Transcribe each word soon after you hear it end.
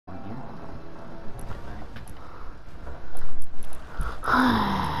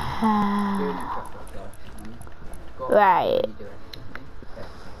Right.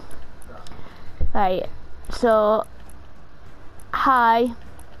 Right. So, hi.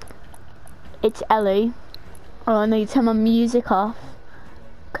 It's Ellie. Oh, I need to turn my music off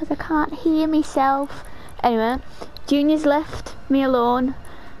because I can't hear myself. Anyway, Junior's left me alone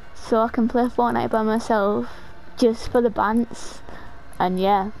so I can play Fortnite by myself just for the bants. And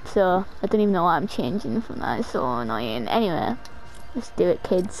yeah, so I don't even know why I'm changing from that. It's so annoying. Anyway, let's do it,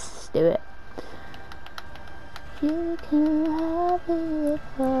 kids. Let's do it. You can have it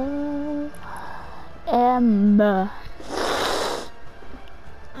all, Emma.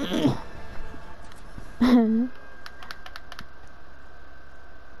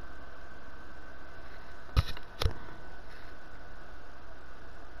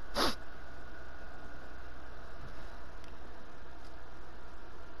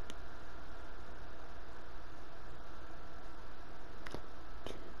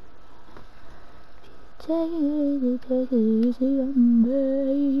 Take it easy on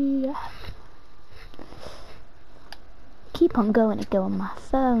me. Keep on going to go on my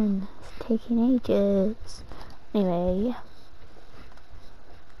phone. It's taking ages. Anyway.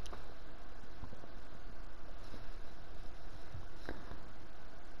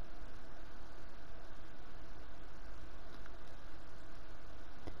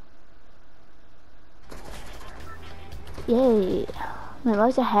 Yay. Wait, why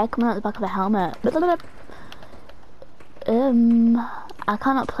is the hair coming out the back of the helmet? I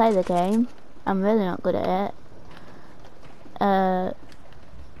cannot play the game. I'm really not good at it.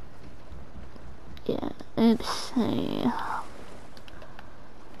 Yeah. Oops.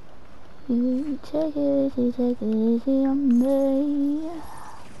 You take it easy on me.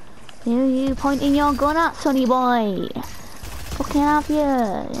 You pointing your gun at, sonny boy. Fucking have you.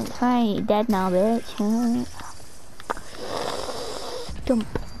 That's right, you're dead now, bitch. Jump.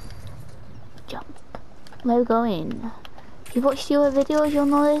 Jump. Where are we going? If you've watched the other videos, you'll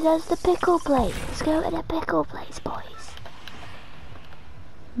know there's the pickle place. Let's go to the pickle place, boys.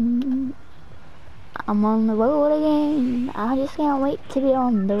 I'm on the road again. I just can't wait to be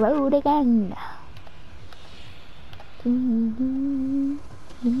on the road again.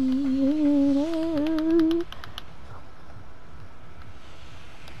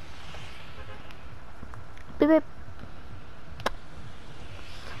 Beep beep.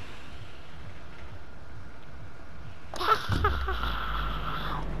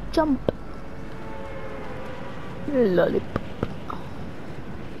 Jump. Lollipop.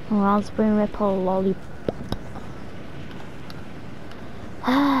 Raspberry ripple lollipop.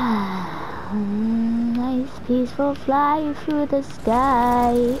 Nice peaceful fly through the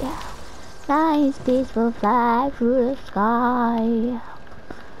sky. Nice peaceful fly through the sky.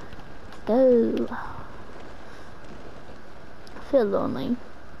 Let's go. I feel lonely.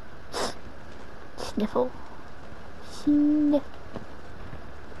 Sniffle. Sniff.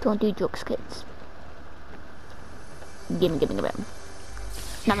 Don't do drugs, kids. Gimme.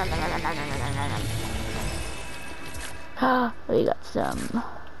 No. Ah, we got some.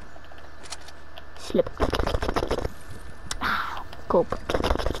 Slip. Ah, cool.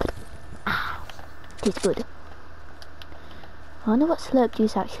 Ah, tastes good. I wonder what slurp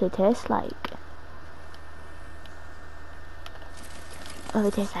juice actually tastes like. Oh,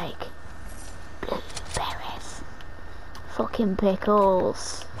 it tastes like blueberries. Fucking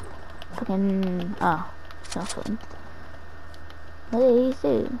pickles. Fucking, oh, it's not fun. What do these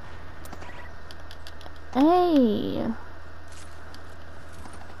do? Hey!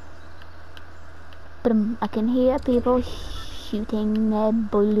 But I can hear people shooting their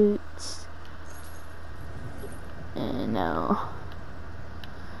bullets. No.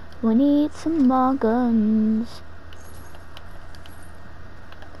 We need some more guns.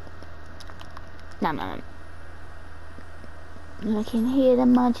 No. I can hear the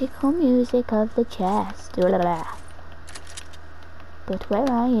magical music of the chest. But where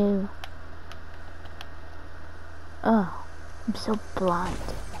are you? Oh, I'm so blind.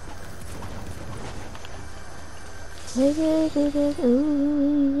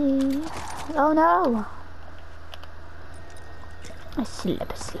 Oh no! I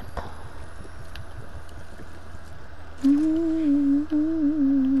slip.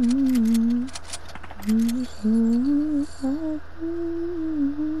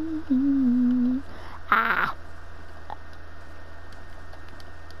 Ah!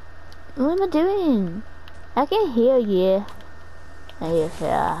 What am I doing? I can hear you. I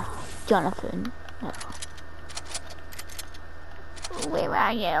hear Jonathan. No. Where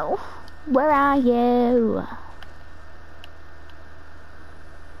are you? Where are you?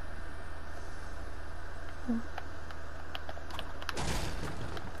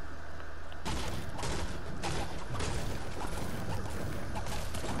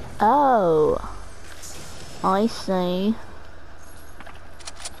 Oh, I see.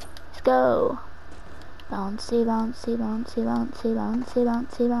 Let's go. Bouncy, bouncy, bouncy, bouncy, bouncy,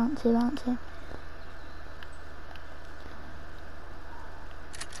 bouncy, bouncy, bouncy.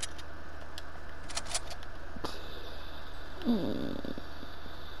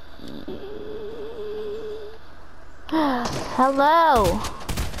 Hello.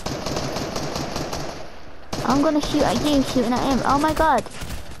 I'm gonna shoot at you, shooting at him. Oh my god.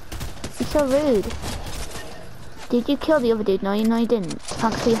 You're so rude. Did you kill the other dude? No, you didn't.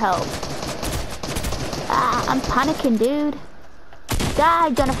 Thanks for your help. Ah, I'm panicking, dude. Die,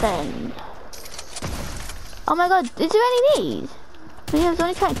 Jonathan. Oh my god, is there any need? I mean, I was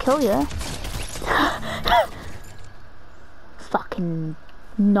only trying to kill you. Fucking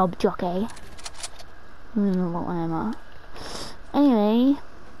knob jockey. I don't know what I'm at. Anyway,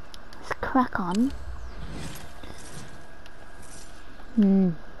 let's crack on.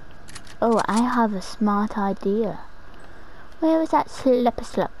 Oh, I have a smart idea. Where was that slip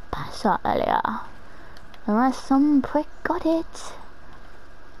I saw earlier? Unless some prick got it.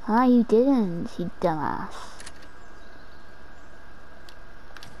 Ah, you didn't, you dumbass.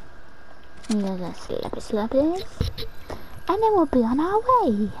 Here's a slip and then we'll be on our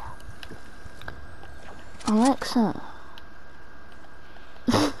way. Alexa.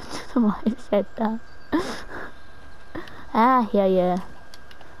 I don't know why I said that. Ah, yeah.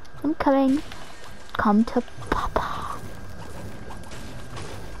 I'm coming. Come to Papa.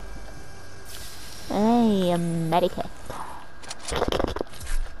 Hey, a medikit.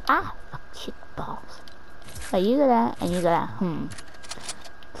 Ah, fuck, shit balls. Oh, you got that, and you got that.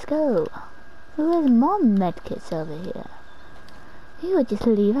 Let's go. There's more medkits over here. You would just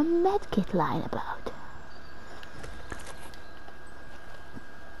leave a medkit lying about.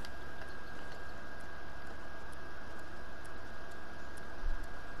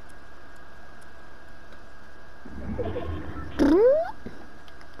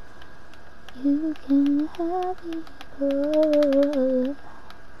 You can have it all.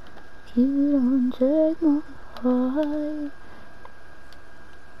 You don't take my heart.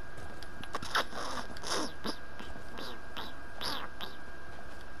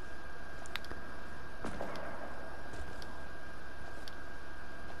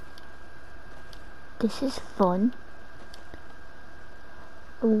 This is fun.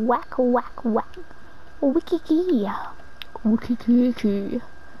 Whack, whack, whack. Wiki-key. Wiki-key.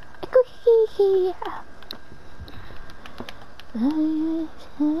 Wiki-key. The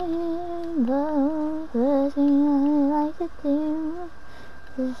thing I like to do.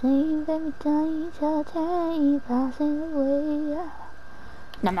 The same every time you tell time passing away.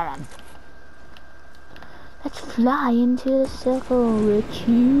 Nom. Let's fly into the circle,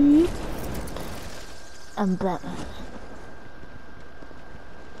 Richie. I'm Batman.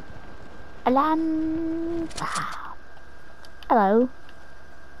 Alan. Hello.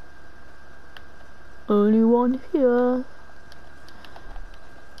 Only one here.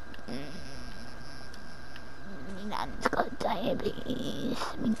 My nan's got diabetes.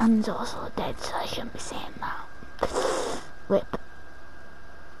 My nan's also dead, so I shouldn't be saying that. Whip.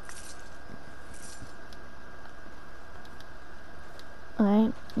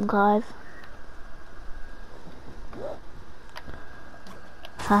 Alright, I'm Clive.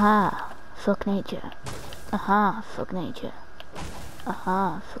 Haha, fuck nature. Aha, fuck nature.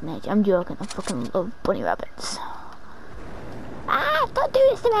 Aha, fuck nature. I'm joking, I fucking love bunny rabbits. Ah, don't do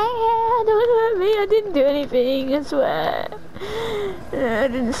this to me! Don't hurt me, I didn't do anything, I swear. I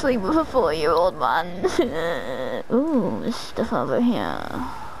didn't sleep with a 4-year-old man. Ooh, there's stuff over here.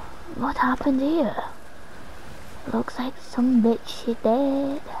 What happened here? Looks like some bitch is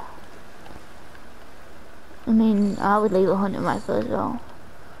dead. I mean, I would leave a hunting rifle as well.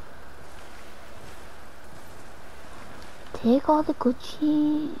 Take all the good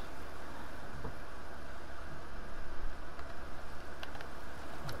shit.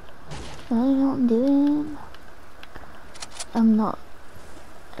 I don't know what I'm doing. I'm not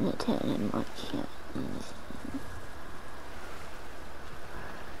entertaining much yet.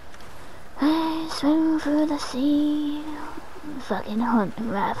 Swim through the sea. Fucking hunting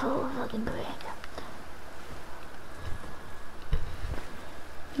rifle, fucking prick.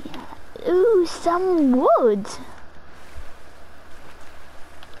 Yeah. Ooh, some wood.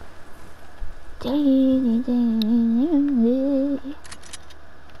 I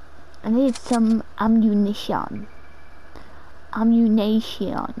need some ammunition.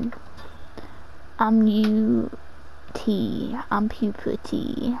 Amputee.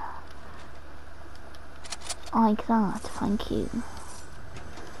 Like that, thank you.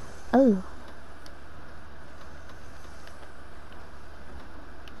 Oh.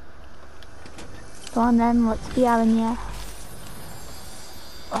 Go on then, let's be having you.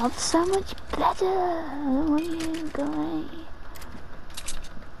 Oh, so much better. I don't want you to go away.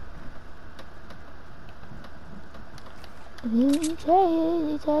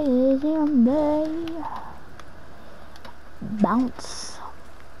 Bounce.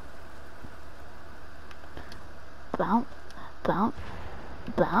 Bounce. Bounce.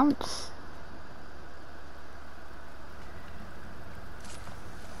 Bounce.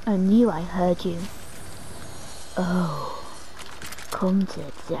 I knew I heard you. Oh, come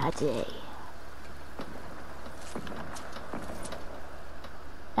to daddy.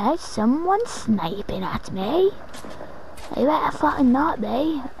 There's someone sniping at me. You better fucking not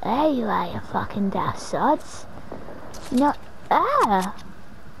be. Hey, you like fucking daft sods. No,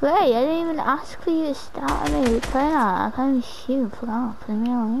 wait, I didn't even ask for you to start me. We're playing out. I can't even shoot. Fuck off. Leave me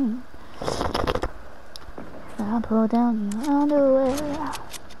alone. I'll pull down your underwear.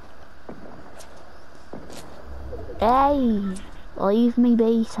 Hey, leave me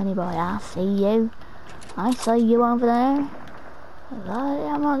be, sonny boy. I see you. I see you over there.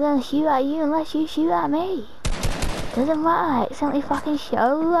 I'm not gonna shoot at you unless you shoot at me. Doesn't matter. It's only fucking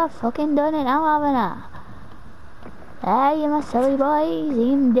show. I've fucking done it now, haven't I? Hey, you my silly boys. You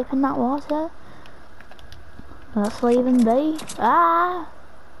even dip in that water. Let's leave him be. Ah!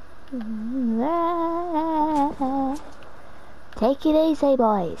 Take it easy,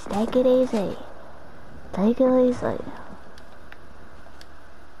 boys. Take it easy. Take it easy.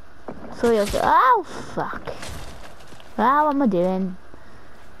 So you'll say, oh fuck. Well, what am I doing?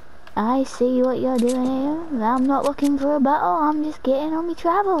 I see what you're doing here. I'm not looking for a battle. I'm just getting on my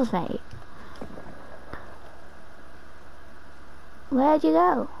travels, mate. Where'd you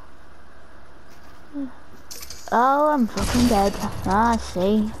go? Oh, I'm fucking dead. Ah, I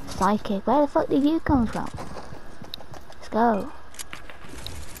see. Psychic. Where the fuck did you come from? Let's go.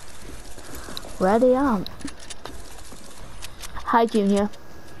 Ready on. Hi, Junior.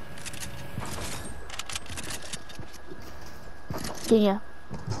 Junior.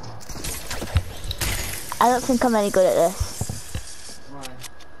 I don't think I'm any good at this. Why?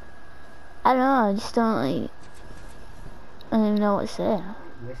 I don't know, I just don't like... I don't even know what to say.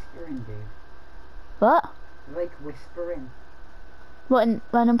 Whispering, dude. What? You like whispering. When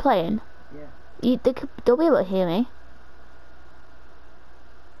I'm playing? Yeah. They'll be able to hear me.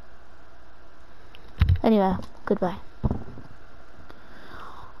 Anyway, goodbye.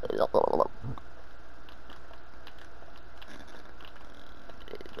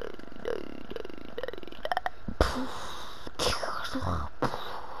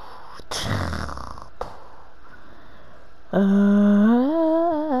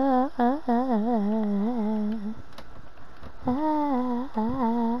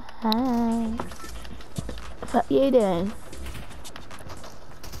 What are you doing?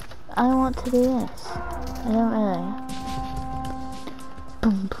 I want to do this. I don't really.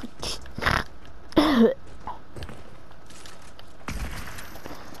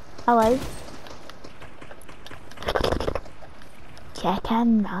 Hello.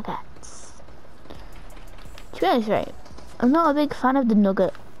 Chicken nuggets. To be honest, right, I'm not a big fan of the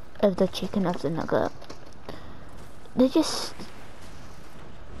nugget, of the chicken of the nugget. They're just...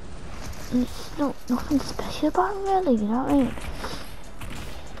 There's nothing special about them really, you know what I mean?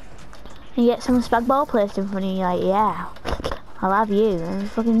 You get some spag ball placed in front of you, like, yeah, I'll have you, and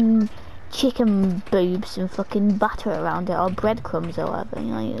fucking chicken boobs and fucking batter around it, or breadcrumbs or whatever, and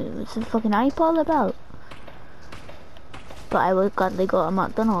you're like, what's the fucking hype all about? But I would gladly go to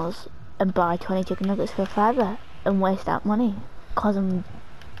McDonald's and buy 20 chicken nuggets for $5 and waste that money, cause I'm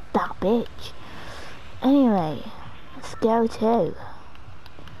that bitch. Anyway, let's go to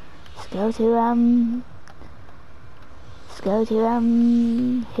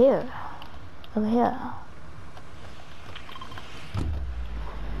here. Over here.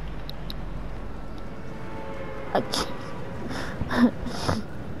 A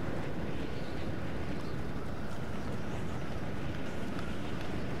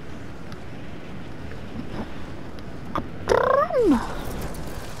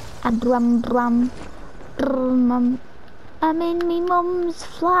drum drum drum. I'm in me mum's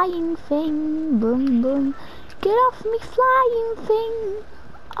flying thing. Boom boom. Get off me flying thing.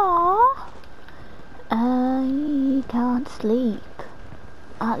 Aww. I can't sleep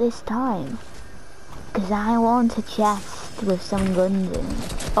at this time because I want a chest with some guns in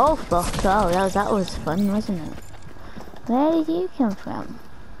it. Oh fuck, oh that was fun, wasn't it? Where did you come from?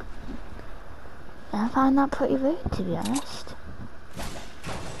 I find that pretty rude, to be honest.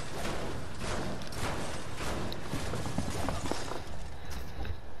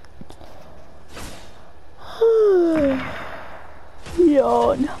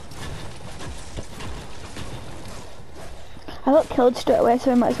 Yawn. killed straight away,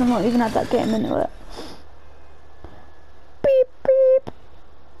 so I might as well not even add that game into it. Beep beep.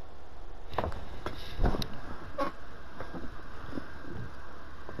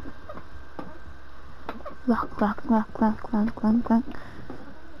 Rock, rock, rock, rock, rock, rock, rock.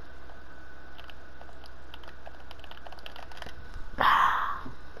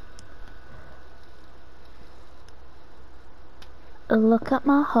 Look at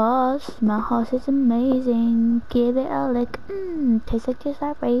my horse is amazing. Give it a lick, tastes like just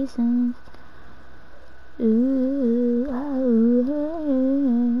like raisins. Ooh, oh,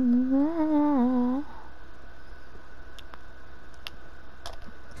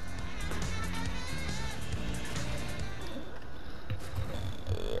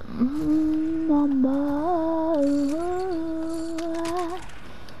 Mama,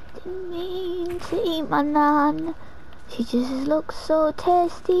 didn't mean to eat my nan. She just looks so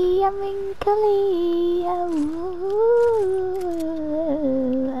tasty and wrinkly.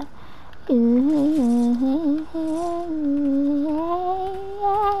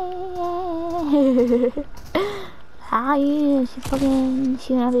 Ah, yeah, she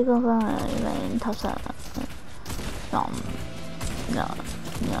gonna be going toss up. Nom, nom,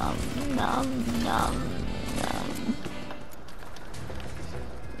 nom, nom, nom, nom.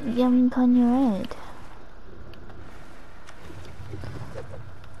 Yummy on your head.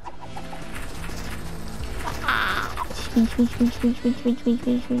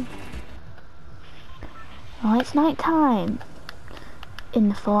 Oh, it's night time in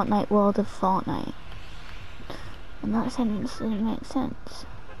the Fortnite world of Fortnite, and that sentence doesn't make sense.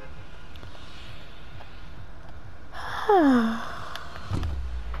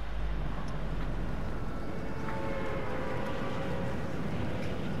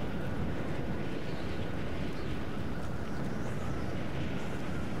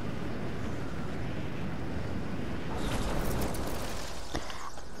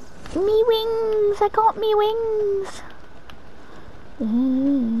 Me wings! I got me wings! Got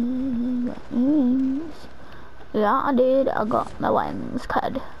me wings. Yeah, I did. I got my wings,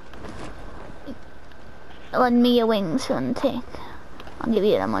 kid. Lend me your wings for one tick. I'll give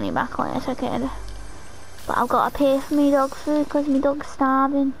you the money back later, kid. But I've got to pay for me dog food because my dog's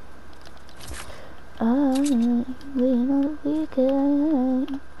starving. Oh, wait on the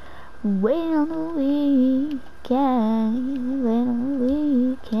weekend. Wait on the weekend. Wait on the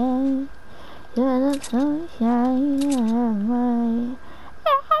weekend. You're the sunshine of my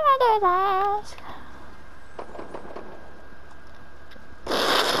mother's eyes.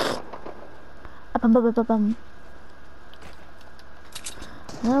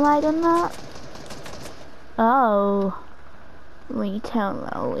 Have I done that? Oh. Retail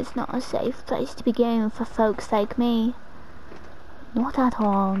row is not a safe place to be going for folks like me. Not at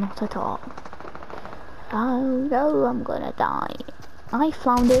all, not at all. Oh no, I'm gonna die. I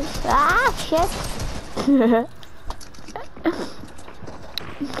flounders. Ah, shit!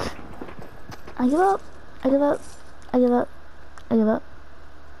 I give up. I give up. I give up. I give up.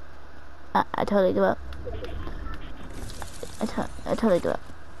 I totally give up. I totally give up.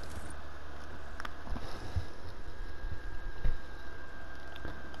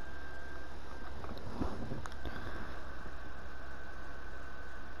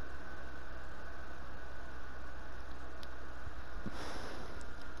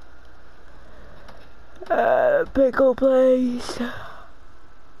 Pickle place.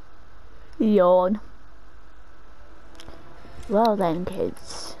 Yawn. Well then,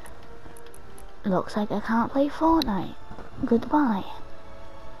 kids. Looks like I can't play Fortnite. Goodbye.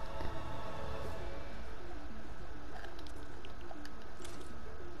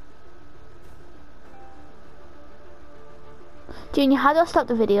 Junior, how do I stop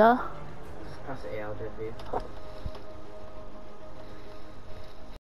the video? Press A, I'll do it for you.